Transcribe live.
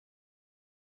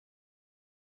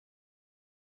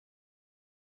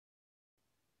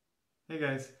Hey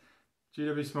guys,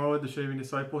 gwsmallwood, the Shaving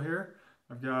Disciple here.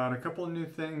 I've got a couple of new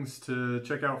things to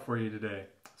check out for you today.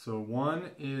 So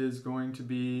one is going to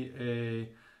be a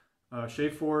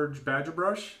ShaveForge Badger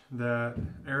brush that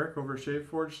Eric over at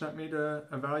ShaveForge sent me to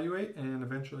evaluate and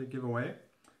eventually give away.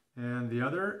 And the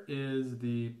other is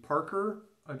the Parker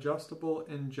Adjustable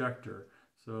Injector.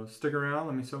 So stick around,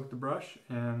 let me soak the brush,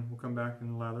 and we'll come back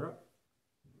and lather up.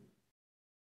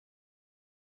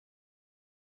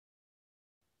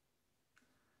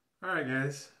 Alright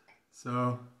guys,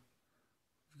 so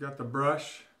we've got the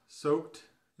brush soaked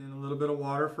in a little bit of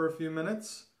water for a few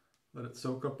minutes. Let it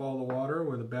soak up all the water.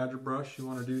 With a Badger brush you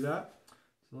want to do that.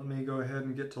 So let me go ahead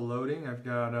and get to loading. I've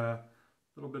got a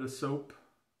little bit of soap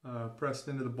pressed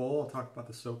into the bowl. I'll talk about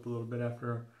the soap a little bit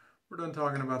after we're done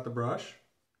talking about the brush.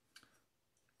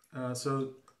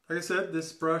 So like I said,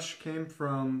 this brush came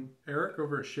from Eric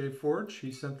over at ShaveForge.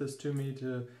 He sent this to me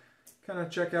to kind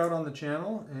of check out on the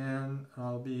channel, and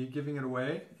I'll be giving it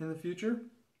away in the future.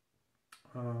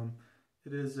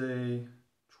 It is a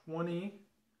 20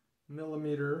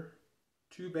 millimeter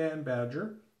 2-band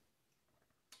Badger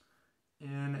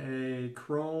in a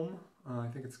chrome, I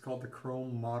think it's called the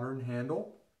chrome modern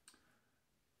handle.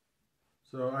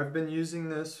 So I've been using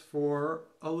this for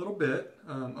a little bit.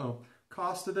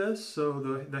 Cost of this,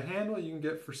 so the handle you can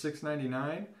get for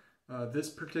 $6.99. This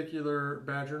particular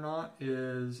Badger knot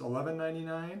is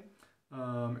 $11.99.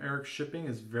 Eric's shipping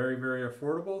is very, very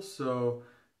affordable, so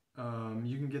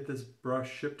you can get this brush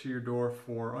shipped to your door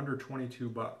for under 22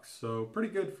 bucks. So pretty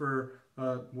good for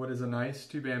what is a nice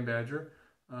 2-band Badger.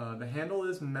 The handle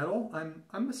is metal.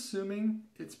 I'm assuming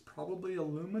it's probably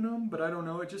aluminum, but I don't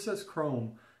know. It just says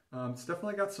chrome. It's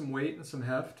definitely got some weight and some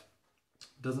heft.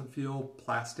 Doesn't feel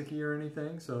plasticky or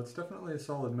anything, so it's definitely a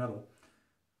solid metal.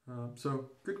 So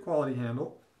good quality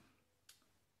handle.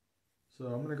 So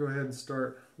I'm going to go ahead and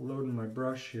start loading my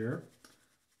brush here.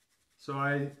 So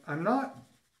I'm not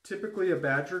typically a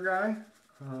Badger guy.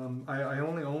 I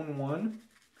only own one,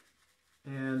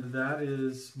 and that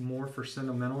is more for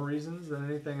sentimental reasons than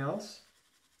anything else.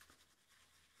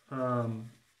 So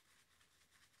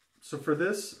for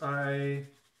this, I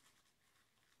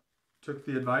took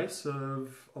the advice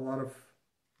of a lot of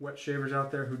wet shavers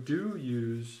out there who do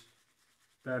use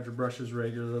Badger brushes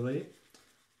regularly.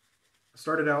 I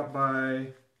started out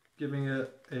by giving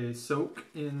it a soak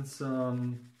in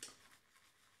some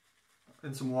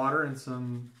water and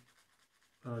some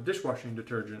dishwashing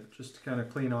detergent, just to kind of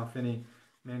clean off any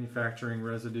manufacturing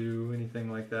residue,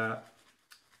 anything like that.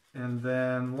 And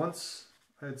then once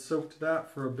I had soaked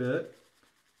that for a bit,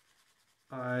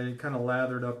 I kind of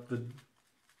lathered up the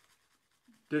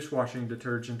dishwashing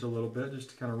detergent a little bit, just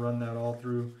to kind of run that all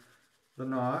through the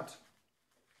knot.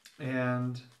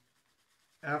 And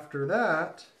after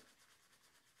that,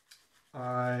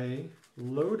 I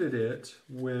loaded it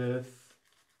with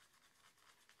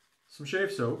some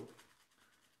shave soap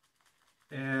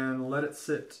and let it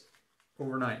sit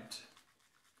overnight.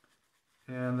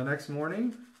 And the next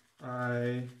morning,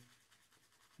 I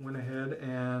went ahead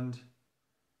and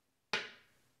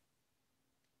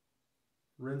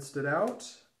rinsed it out,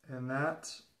 and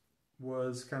that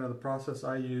was kind of the process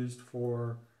I used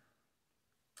for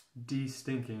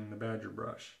de-stinking the Badger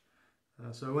brush.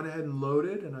 So I went ahead and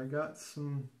loaded, and I got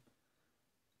some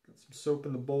soap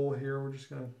in the bowl here. We're just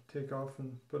going to take off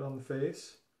and put on the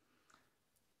face.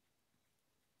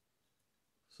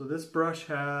 So this brush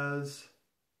has,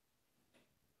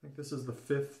 I think this is the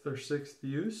 5th or 6th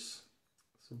use.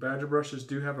 So Badger brushes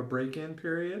do have a break-in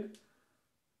period.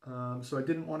 So I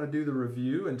didn't want to do the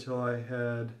review until I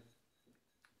had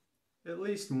at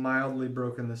least mildly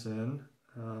broken this in.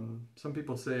 Some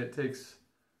people say it takes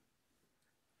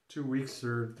 2 weeks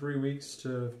or 3 weeks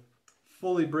to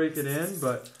fully break it in,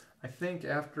 but I think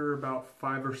after about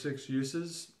 5 or 6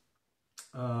 uses,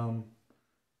 I've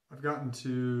gotten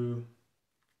to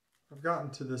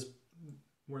this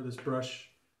where this brush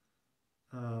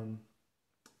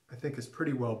I think is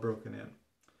pretty well broken in.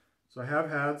 So I have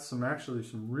had some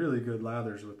really good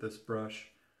lathers with this brush.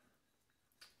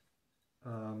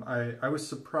 I was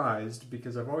surprised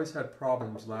because I've always had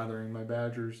problems lathering my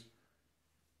Badgers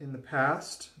in the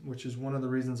past, which is one of the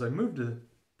reasons I moved to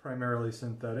primarily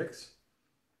synthetics.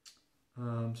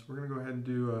 So we're going to go ahead and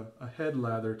do a head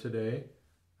lather today.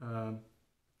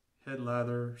 Head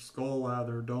lather, skull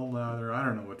lather, dome lather, I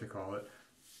don't know what to call it.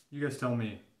 You guys tell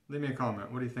me. Leave me a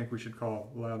comment. What do you think we should call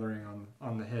lathering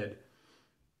on the head?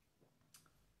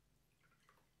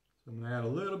 So I'm going to add a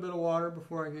little bit of water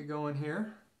before I get going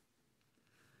here.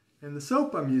 And the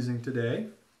soap I'm using today,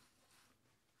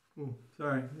 oh,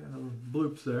 sorry, got a little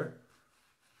bloops there.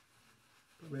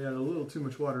 Probably added a little too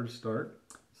much water to start.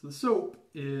 So the soap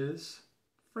is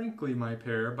Frankly My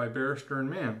Pear by Barrister and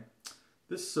Mann.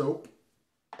 This soap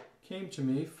came to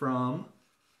me from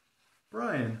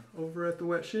Brian over at the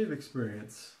Wet Shave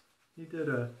Experience. He did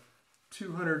a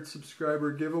 200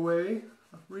 subscriber giveaway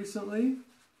recently,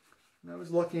 and I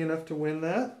was lucky enough to win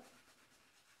that.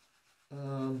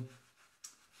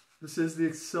 This is the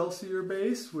Excelsior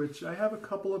base, which I have a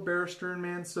couple of Barrister and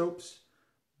Mann soaps,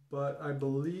 but I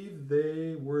believe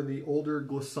they were the older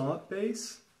Glissant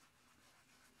base.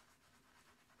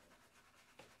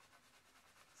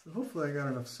 So hopefully I got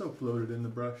enough soap loaded in the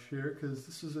brush here, because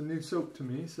this is a new soap to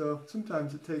me, so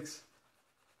sometimes it takes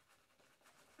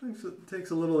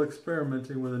a little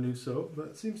experimenting with a new soap, but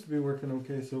it seems to be working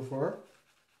okay so far.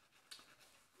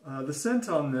 The scent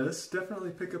on this,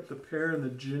 definitely pick up the pear and the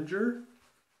ginger.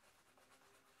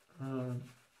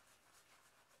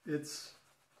 It's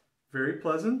very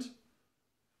pleasant.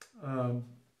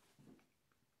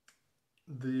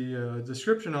 The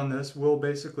description on this, Will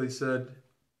basically said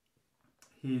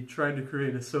he tried to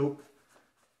create a soap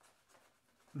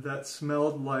that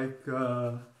smelled like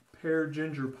pear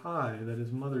ginger pie that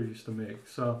his mother used to make.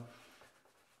 So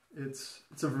it's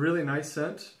a really nice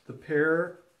scent. The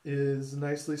pear is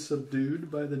nicely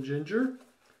subdued by the ginger.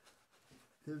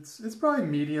 It's probably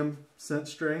medium scent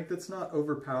strength. It's not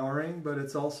overpowering, but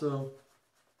it's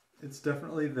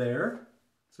definitely there.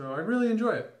 So I really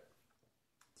enjoy it.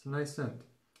 It's a nice scent.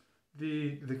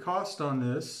 The cost on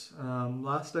this,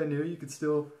 last I knew, you could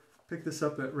still pick this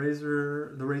up at the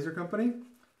Razor Company.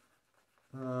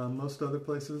 Most other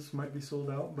places might be sold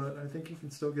out, but I think you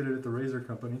can still get it at the Razor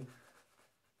Company.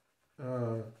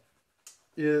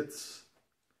 It's,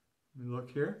 let me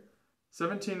look here,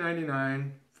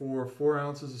 $17.99 for 4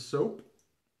 ounces of soap.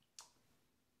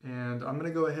 And I'm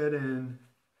going to go ahead and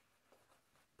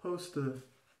post a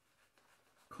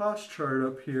cost chart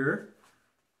up here.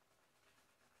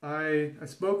 I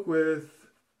spoke with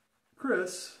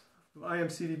Chris of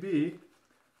IMCDB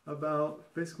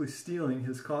about basically stealing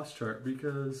his cost chart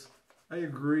because I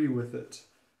agree with it.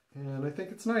 And I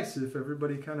think it's nice if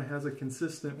everybody kind of has a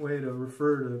consistent way to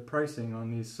refer to pricing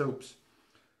on these soaps.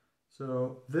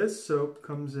 So this soap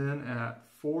comes in at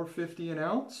 $4.50 an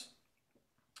ounce,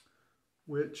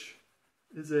 which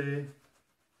is a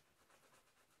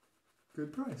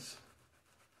good price.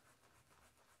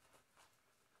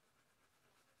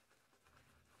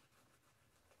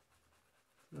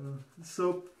 The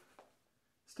soap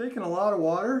is taking a lot of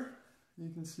water. You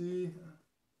can see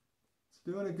it's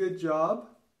doing a good job,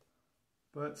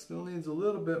 but still needs a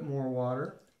little bit more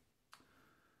water.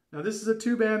 Now this is a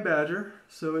 2-band badger,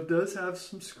 so it does have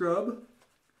some scrub,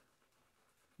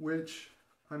 which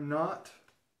I'm not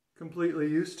completely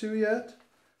used to yet,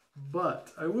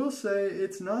 but I will say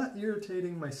it's not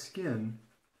irritating my skin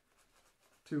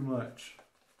too much.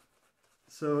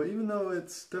 So even though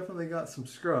it's definitely got some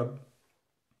scrub,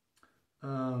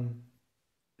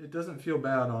 it doesn't feel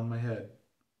bad on my head.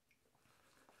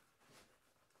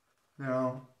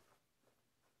 Now,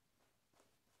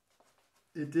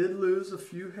 it did lose a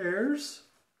few hairs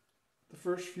the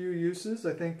first few uses.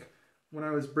 I think when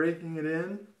I was breaking it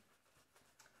in,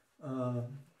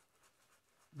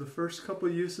 the first couple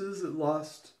uses it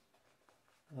lost,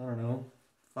 I don't know,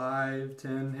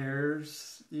 5-10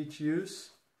 hairs each use.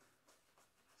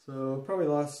 So probably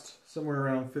lost somewhere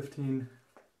around 15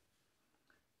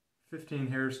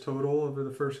 hairs total over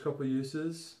the first couple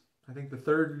uses. I think the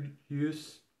third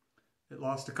use it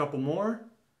lost a couple more.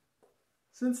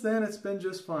 Since then it's been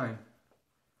just fine.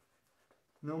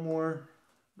 No more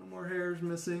hairs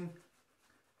missing.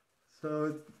 So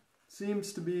it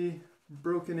seems to be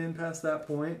broken in past that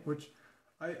point, which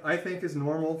I think is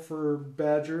normal for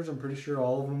badgers. I'm pretty sure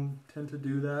all of them tend to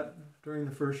do that during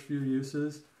the first few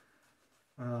uses.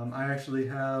 I actually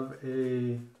have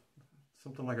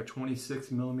something like a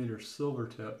 26mm silver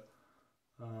tip,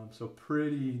 so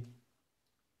pretty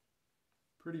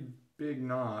big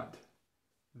knot.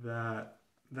 That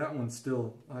one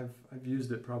still, I've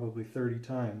used it probably 30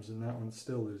 times, and that one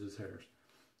still loses hairs.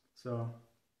 So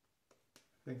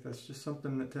I think that's just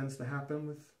something that tends to happen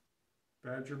with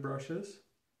badger brushes.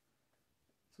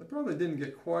 So I probably didn't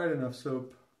get quite enough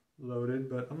soap loaded,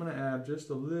 but I'm going to add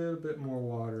just a little bit more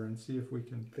water and see if we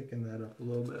can thicken that up a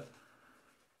little bit.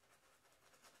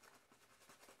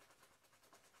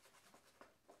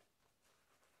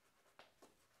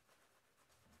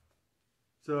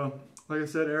 So, like I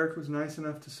said, Eric was nice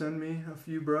enough to send me a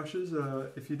few brushes.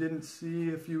 If you didn't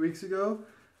see a few weeks ago,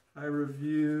 I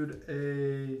reviewed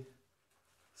a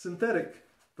synthetic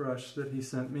brush that he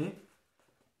sent me.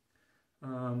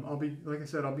 Like I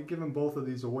said, I'll be giving both of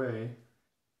these away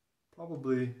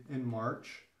probably in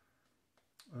March.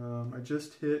 I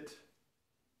just hit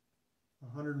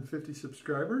 150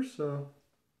 subscribers, so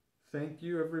thank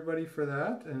you everybody for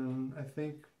that, and I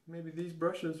think maybe these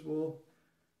brushes will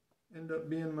end up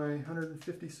being my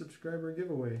 150 subscriber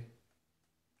giveaway.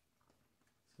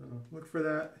 So look for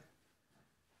that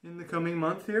in the coming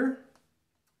month here.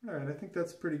 Alright, I think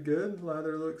that's pretty good.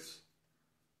 Lather looks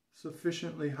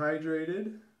sufficiently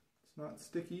hydrated. It's not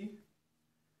sticky.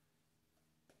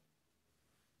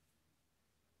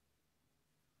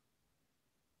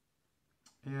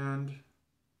 And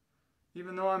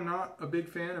even though I'm not a big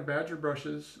fan of badger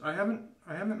brushes, I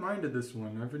haven't minded this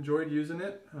one. I've enjoyed using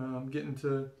it. Getting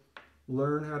to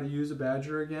learn how to use a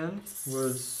badger again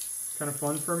was kind of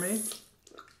fun for me.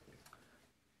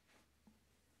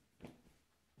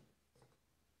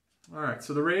 Alright,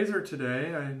 so the razor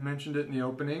today, I mentioned it in the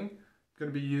opening, I'm going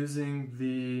to be using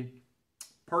the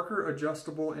Parker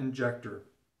Adjustable Injector.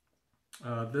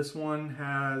 This one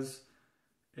has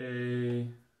a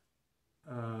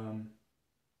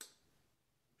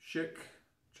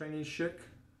Chinese Schick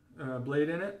blade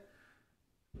in it.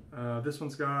 This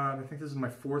one's got, I think this is my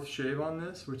 4th shave on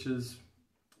this, which is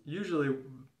I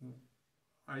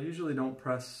usually don't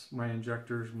press my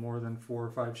injectors more than 4 or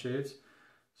 5 shaves.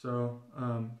 So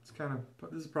it's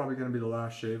this is probably going to be the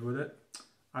last shave with it.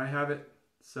 I have it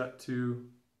set to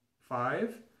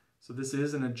 5. So this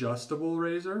is an adjustable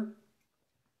razor.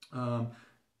 I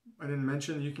didn't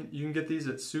mention you can get these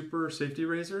at Super Safety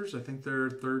Razors. I think they're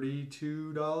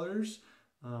 $32.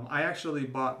 I actually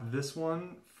bought this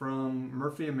one from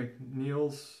Murphy and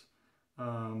McNeil's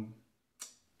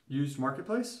used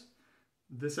marketplace.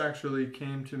 This actually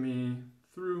came to me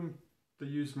through the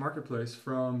used marketplace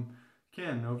from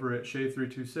Ken over at Shave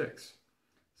 326.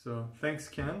 So thanks,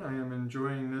 Ken. I am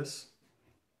enjoying this.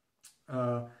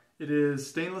 It is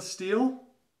stainless steel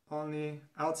on the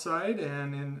outside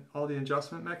and in all the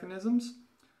adjustment mechanisms.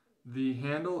 The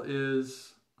handle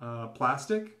is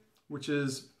plastic, which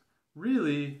is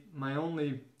really my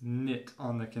only nit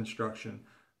on the construction.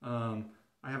 I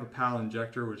have a PAL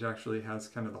injector, which actually has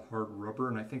kind of the hard rubber,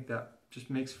 and I think that just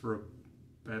makes for a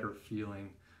better feeling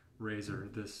razor.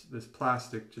 This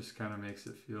plastic just kind of makes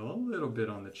it feel a little bit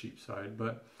on the cheap side,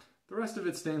 but the rest of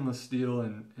it's stainless steel,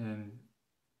 and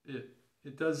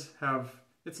it does have,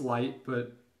 it's light,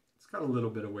 but it's got a little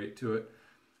bit of weight to it.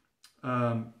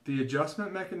 The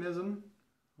adjustment mechanism,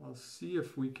 I'll see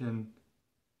if we can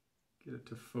get it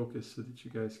to focus so that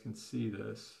you guys can see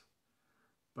this,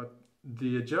 but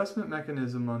the adjustment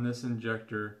mechanism on this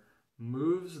injector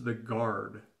moves the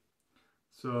guard.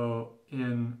 So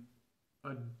in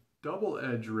a double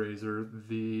edge razor,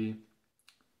 the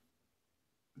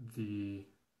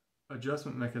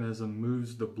adjustment mechanism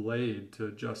moves the blade to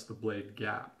adjust the blade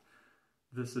gap.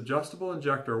 This adjustable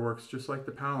injector works just like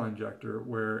the PAL injector,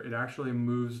 where it actually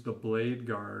moves the blade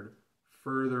guard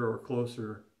further or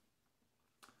closer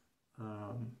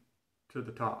to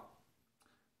the top.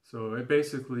 So it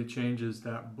basically changes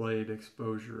that blade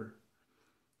exposure.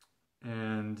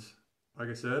 And like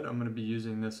I said, I'm going to be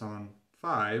using this on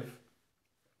 5.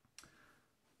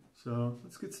 So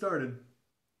let's get started.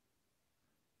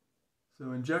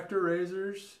 So injector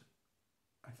razors,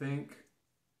 I think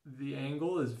the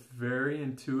angle is very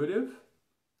intuitive.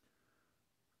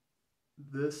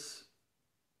 This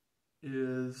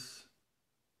is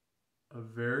a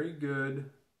very good,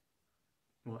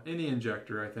 well, any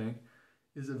injector I think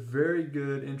is a very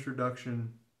good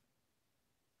introduction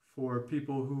for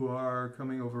people who are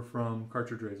coming over from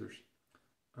cartridge razors.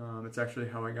 It's actually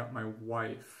how I got my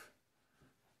wife.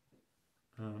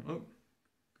 Oh,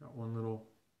 got one little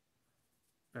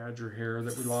badger hair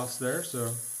that we lost there,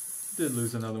 so did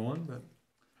lose another one, but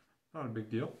not a big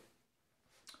deal.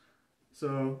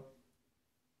 So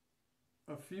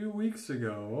a few weeks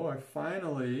ago, I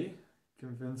finally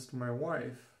convinced my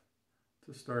wife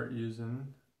to start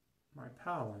using my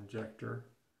PAL injector,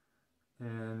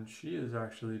 and she has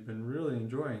actually been really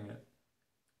enjoying it.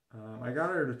 I got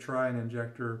her to try an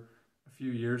injector a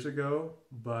few years ago,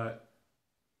 but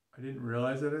I didn't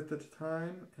realize it at the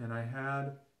time, and I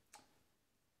had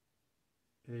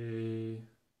a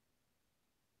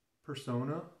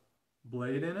Persona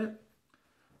blade in it,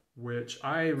 which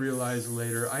I realized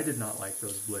later I did not like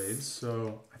those blades,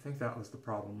 so I think that was the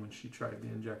problem when she tried the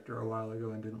injector a while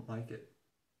ago and didn't like it.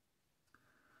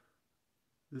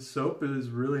 This soap is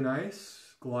really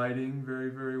nice, gliding very,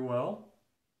 very well.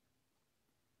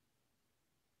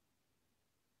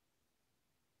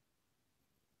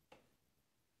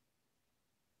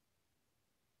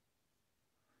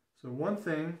 So one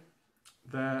thing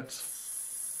that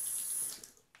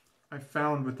I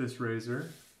found with this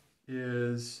razor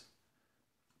is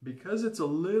because it's a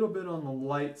little bit on the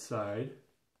light side,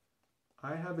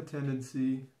 I have a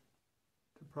tendency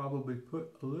to probably put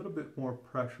a little bit more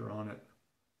pressure on it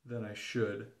than I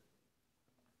should.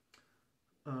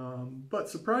 But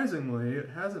surprisingly, it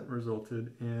hasn't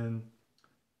resulted in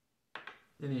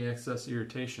any excess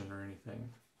irritation or anything.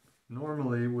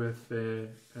 Normally with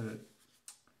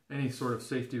any sort of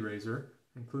safety razor,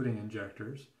 including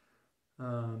injectors,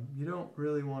 you don't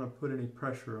really want to put any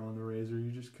pressure on the razor.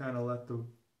 You just kind of let the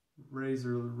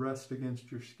razor rest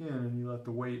against your skin and you let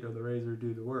the weight of the razor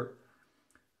do the work.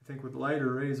 I think with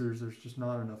lighter razors, there's just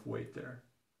not enough weight there.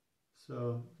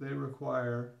 So they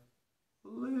require a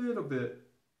little bit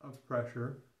of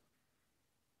pressure.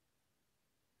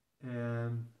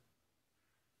 And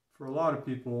for a lot of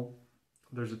people,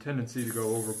 there's a tendency to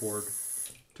go overboard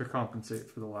to compensate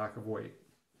for the lack of weight.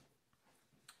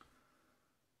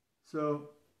 So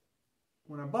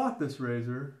when I bought this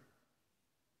razor,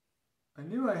 I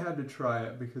knew I had to try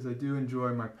it because I do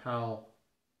enjoy my Parker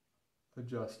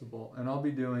Adjustable, and I'll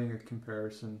be doing a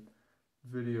comparison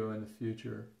video in the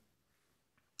future.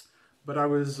 But I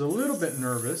was a little bit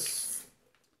nervous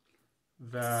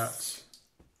that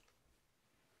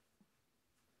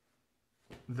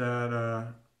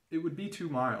it would be too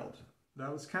mild.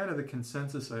 That was kind of the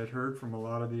consensus I had heard from a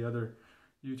lot of the other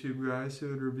YouTube guys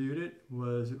who had reviewed it,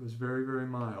 was it was very, very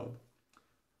mild.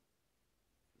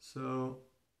 So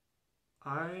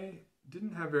I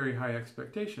didn't have very high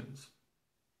expectations.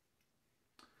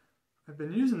 I've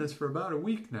been using this for about a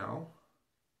week now,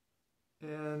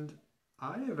 and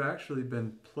I have actually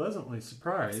been pleasantly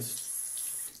surprised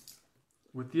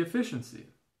with the efficiency.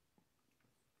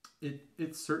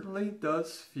 It certainly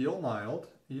does feel mild,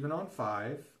 even on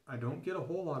 5. I don't get a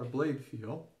whole lot of blade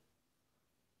feel,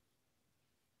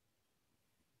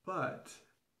 but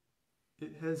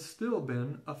it has still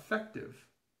been effective.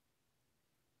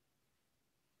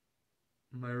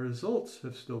 My results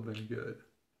have still been good.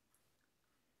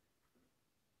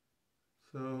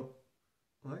 So,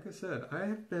 like I said, I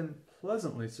have been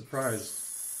pleasantly surprised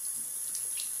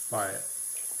by it.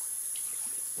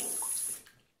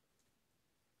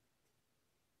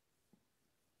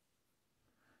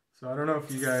 So I don't know if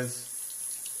you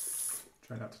guys,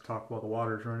 try not to talk while the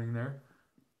water's running there.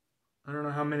 I don't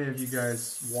know how many of you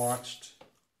guys watched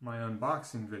my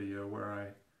unboxing video where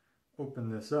I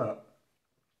opened this up,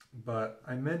 but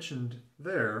I mentioned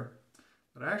there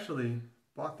that I actually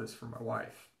bought this for my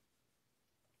wife.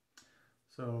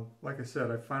 So, like I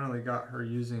said, I finally got her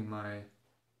using my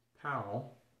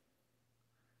pal,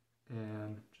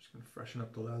 and I'm just going to freshen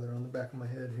up the leather on the back of my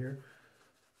head here.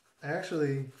 I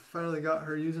actually finally got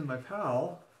her using my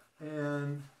pal,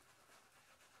 and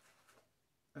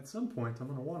at some point I'm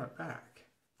going to want it back.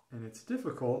 And it's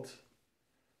difficult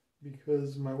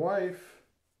because my wife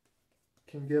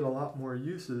can get a lot more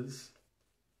uses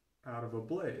out of a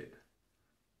blade,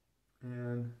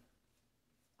 and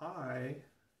I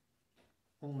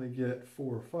only get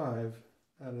 4 or 5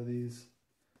 out of these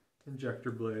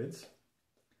injector blades.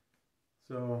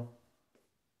 So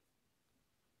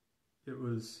it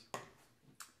was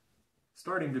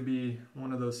starting to be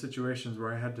one of those situations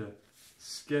where I had to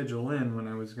schedule in when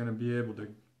I was going to be able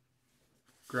to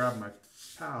grab my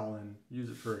pal and use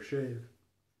it for a shave.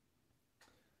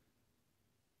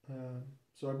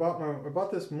 So I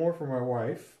bought this more for my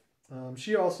wife.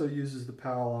 She also uses the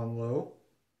pal on low.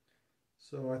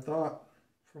 So I thought,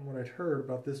 from what I'd heard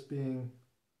about this being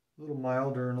a little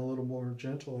milder and a little more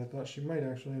gentle, I thought she might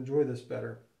actually enjoy this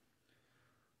better.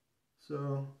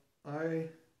 So I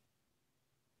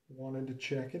wanted to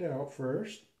check it out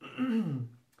first,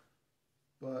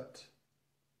 but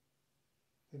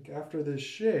I think after this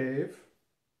shave,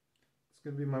 it's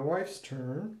going to be my wife's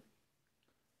turn.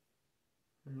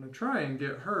 I'm going to try and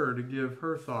get her to give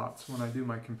her thoughts when I do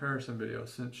my comparison video,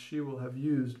 since she will have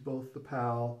used both the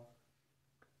PAL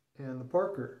and the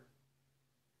Parker.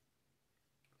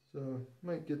 So you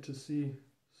might get to see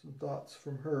some thoughts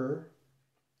from her,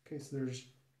 in case there's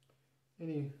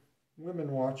any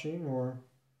women watching, or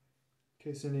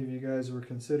in case any of you guys were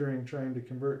considering trying to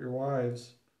convert your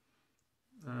wives.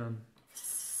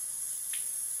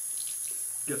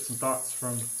 Get some thoughts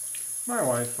from my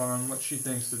wife on what she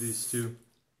thinks of these two.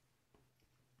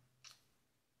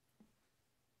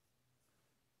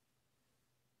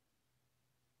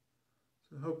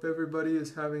 So I hope everybody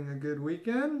is having a good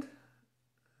weekend.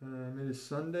 It is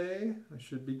Sunday. I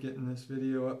should be getting this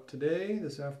video up today,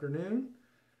 this afternoon.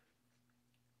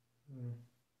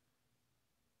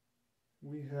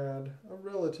 We had a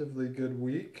relatively good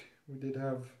week. We did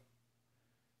have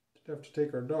to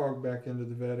take our dog back into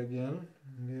the vet again.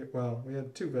 Well, we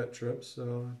had 2 vet trips.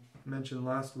 So I mentioned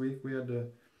last week we had to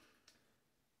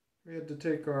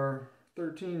take our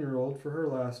 13-year-old for her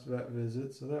last vet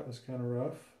visit, so that was kind of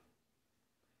rough.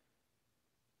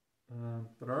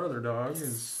 But our other dog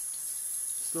is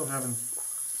still having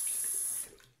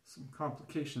some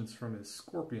complications from his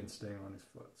scorpion sting on his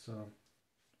foot, so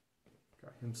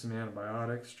got him some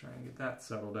antibiotics, trying to get that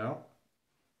settled out.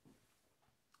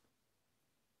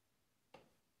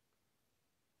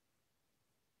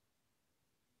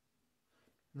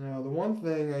 Now, the one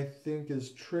thing I think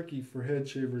is tricky for head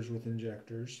shavers with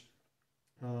injectors,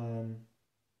 and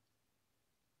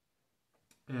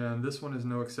this one is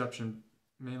no exception,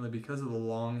 mainly because of the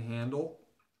long handle.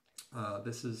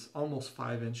 This is almost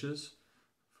 5 inches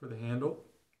for the handle.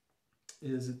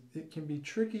 It can be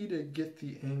tricky to get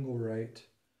the angle right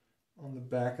on the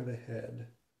back of the head,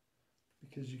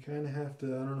 because you kind of have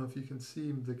to, I don't know if you can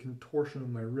see the contortion of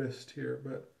my wrist here,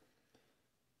 but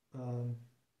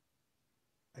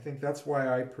I think that's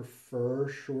why I prefer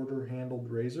shorter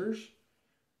handled razors,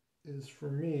 is for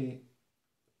me,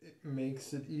 it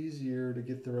makes it easier to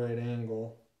get the right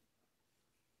angle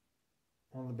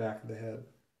on the back of the head.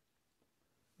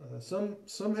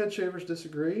 Some head shavers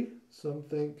disagree. Some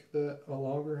think that a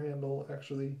longer handle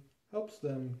actually helps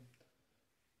them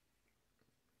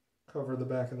cover the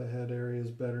back of the head areas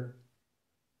better.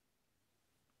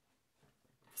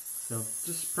 So,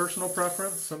 just personal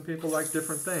preference. Some people like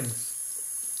different things.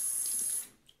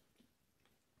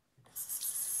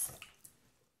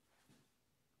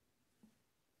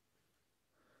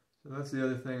 So that's the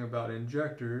other thing about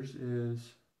injectors,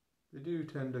 is they do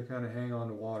tend to kind of hang on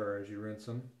to water as you rinse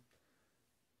them.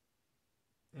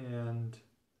 And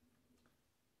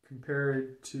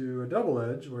compared to a double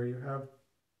edge where you have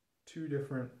 2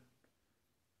 different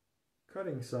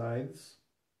cutting sides,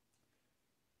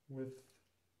 with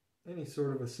any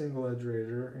sort of a single edge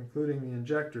razor, including the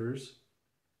injectors,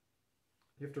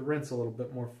 you have to rinse a little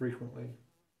bit more frequently.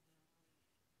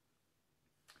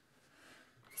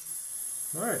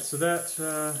 Alright, so that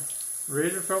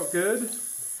razor felt good.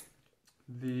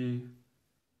 The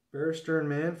Barrister and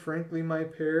Mann, frankly my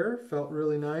Pear, felt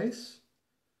really nice.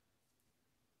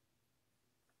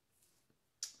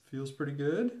 Feels pretty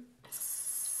good.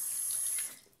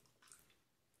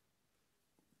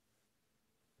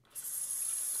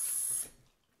 So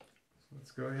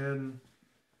let's go ahead and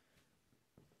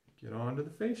get on to the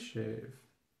face shave.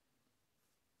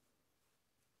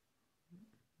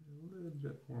 A little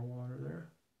bit more water there.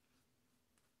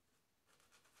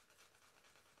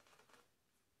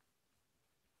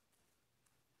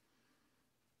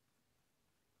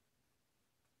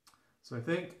 So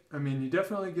I mean, you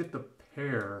definitely get the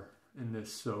pear in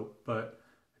this soap, but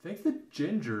I think the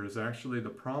ginger is actually the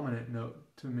prominent note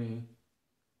to me.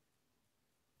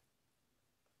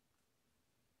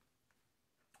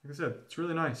 Like I said, it's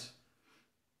really nice.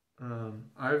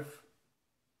 I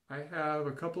have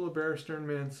a couple of Barrister and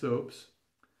Mann soaps,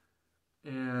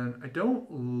 and I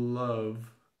don't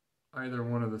love either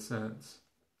one of the scents.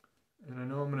 And I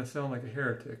know I'm going to sound like a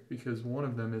heretic because one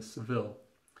of them is Seville,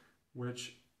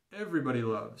 which everybody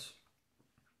loves.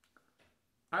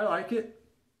 I like it.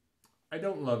 I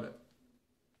don't love it.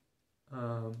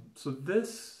 So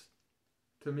this,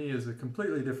 to me, is a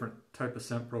completely different type of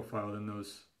scent profile than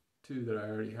those 2 that I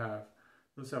already have.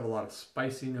 Those have a lot of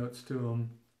spicy notes to them.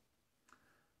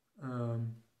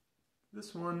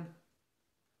 This one,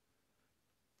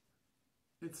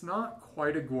 it's not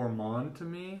quite a gourmand to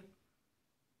me.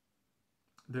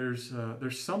 There's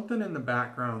something in the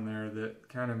background there that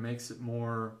kind of makes it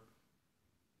more,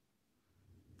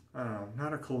 I don't know,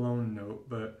 not a cologne note,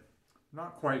 but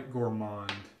not quite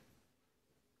gourmand.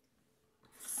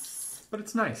 But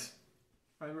it's nice.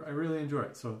 I really enjoy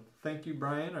it. So thank you,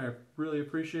 Brian. I really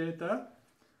appreciate that.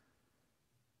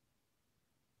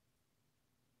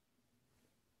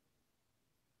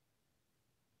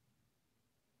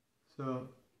 So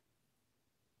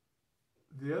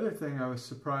the other thing I was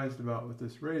surprised about with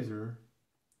this razor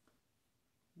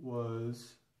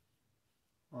was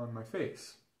on my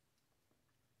face.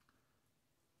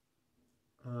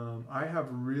 I have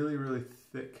really, really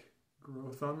thick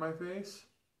growth on my face.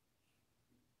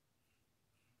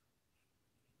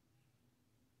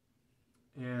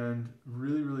 And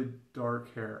really, really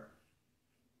dark hair.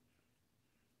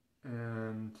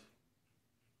 And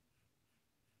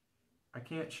I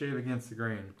can't shave against the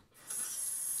grain.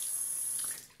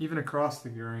 Even across the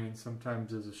grain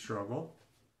sometimes is a struggle.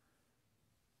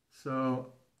 So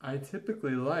I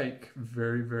typically like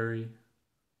very, very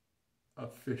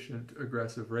efficient,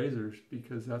 aggressive razors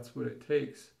because that's what it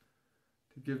takes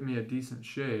to give me a decent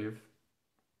shave.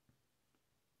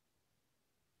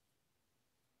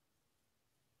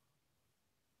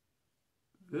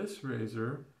 This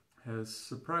razor has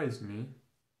surprised me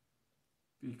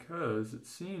because it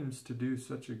seems to do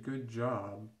such a good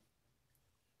job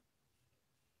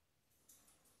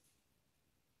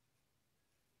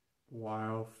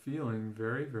while feeling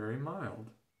very, very mild.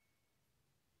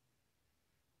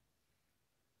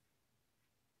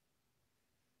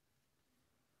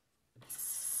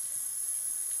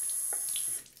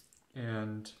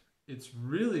 And it's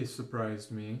really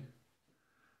surprised me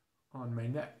on my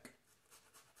neck.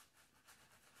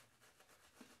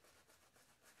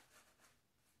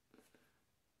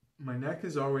 My neck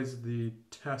is always the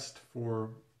test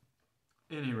for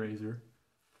any razor.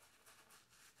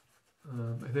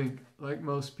 I think, like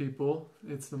most people,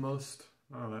 it's the most,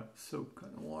 oh, that soap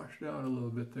kind of washed out a little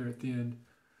bit there at the end.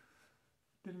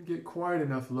 Didn't get quite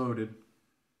enough loaded.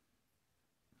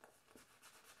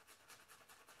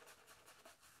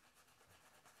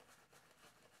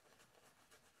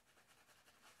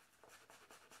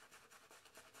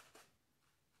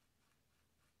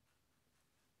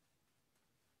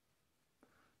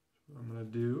 What I'm going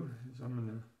to do is I'm going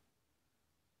to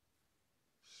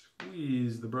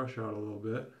squeeze the brush out a little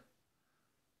bit.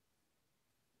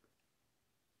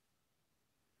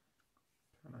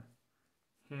 Kind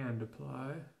of hand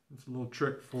apply. It's a little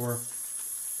trick for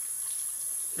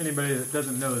anybody that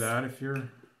doesn't know that. If you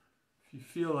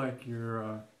feel like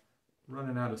you're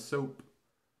running out of soap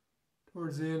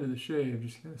towards the end of the shave,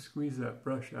 just kind of squeeze that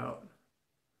brush out.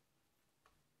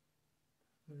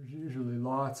 There's usually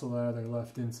lots of lather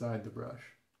left inside the brush.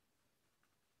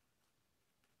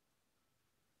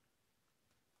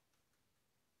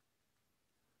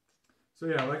 So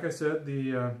yeah, like I said,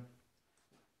 the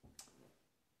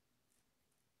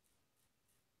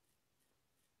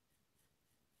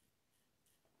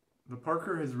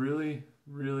Parker has really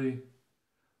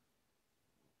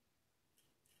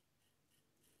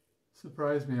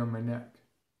surprised me on my neck.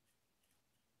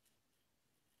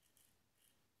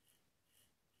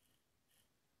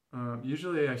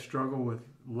 Usually I struggle with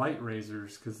light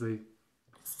razors because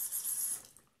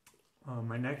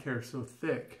my neck hair is so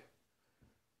thick.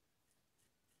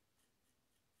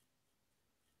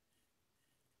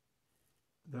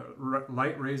 The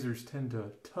light razors tend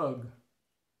to tug.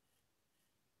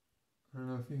 I don't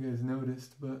know if you guys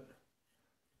noticed, but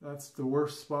that's the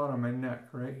worst spot on my neck,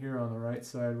 right here on the right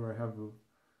side where I have a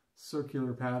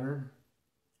circular pattern.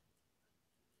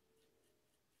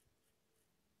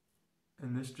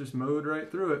 And this just mowed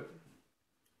right through it.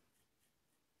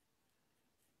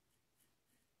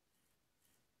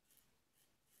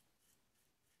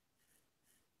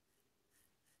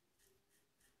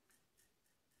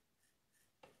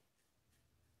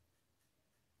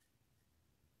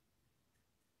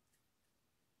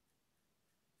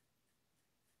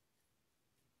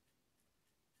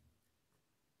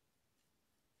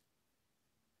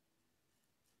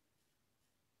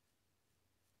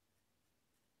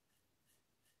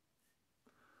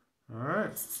 All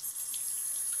right,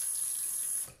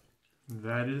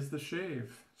 that is the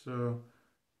shave. So,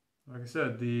 like I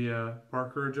said, the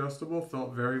Parker Adjustable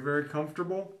felt very, very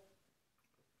comfortable,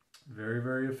 very,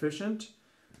 very efficient.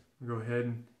 I'll go ahead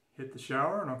and hit the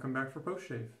shower and I'll come back for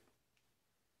post-shave.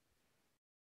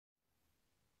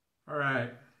 All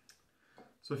right,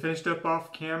 so I finished up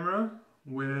off camera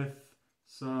with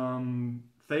some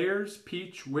Thayer's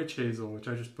Peach Witch Hazel, which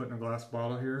I just put in a glass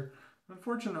bottle here.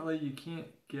 Unfortunately, you can't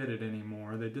get it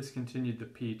anymore. They discontinued the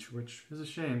peach, which is a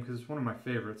shame because it's one of my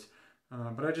favorites.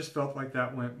 But I just felt like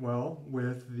that went well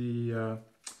with the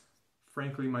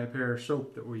Frankly My Pear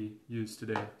soap that we used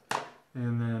today.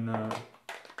 And then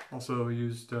also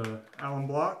used alum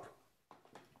block.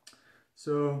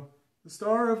 So the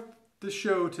star of the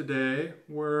show today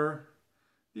were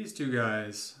these two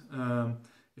guys.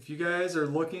 If you guys are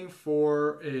looking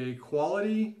for a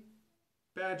quality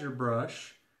badger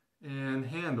brush and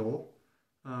handle,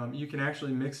 you can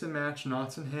actually mix and match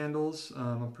knots and handles.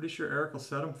 I'm pretty sure Eric will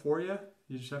set them for you.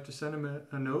 You just have to send him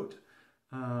a note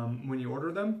when you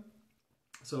order them.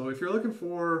 So if you're looking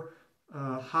for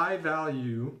high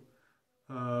value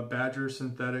badger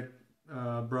synthetic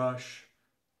brush,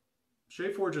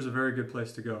 ShaveForge is a very good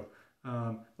place to go.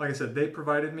 Like I said, they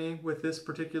provided me with this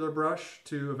particular brush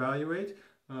to evaluate,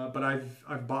 but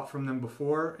I've bought from them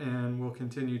before and will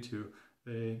continue to.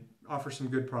 They offer some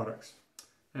good products.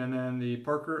 And then the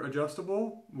Parker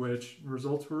Adjustable, which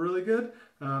results were really good.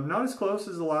 Not as close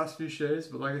as the last few shaves,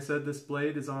 but like I said, this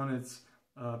blade is on its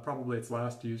probably its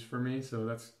last use for me, so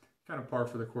that's kind of par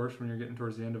for the course when you're getting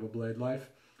towards the end of a blade life.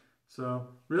 So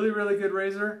really, really good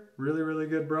razor, really, really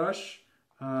good brush.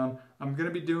 I'm going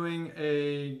to be doing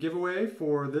a giveaway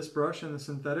for this brush and the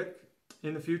synthetic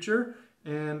in the future,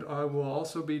 and I will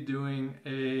also be doing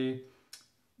a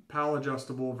PAL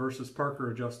Adjustable versus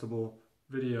Parker Adjustable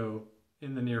video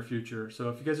in the near future. So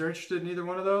if you guys are interested in either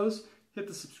one of those, hit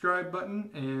the subscribe button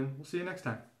and we'll see you next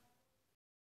time.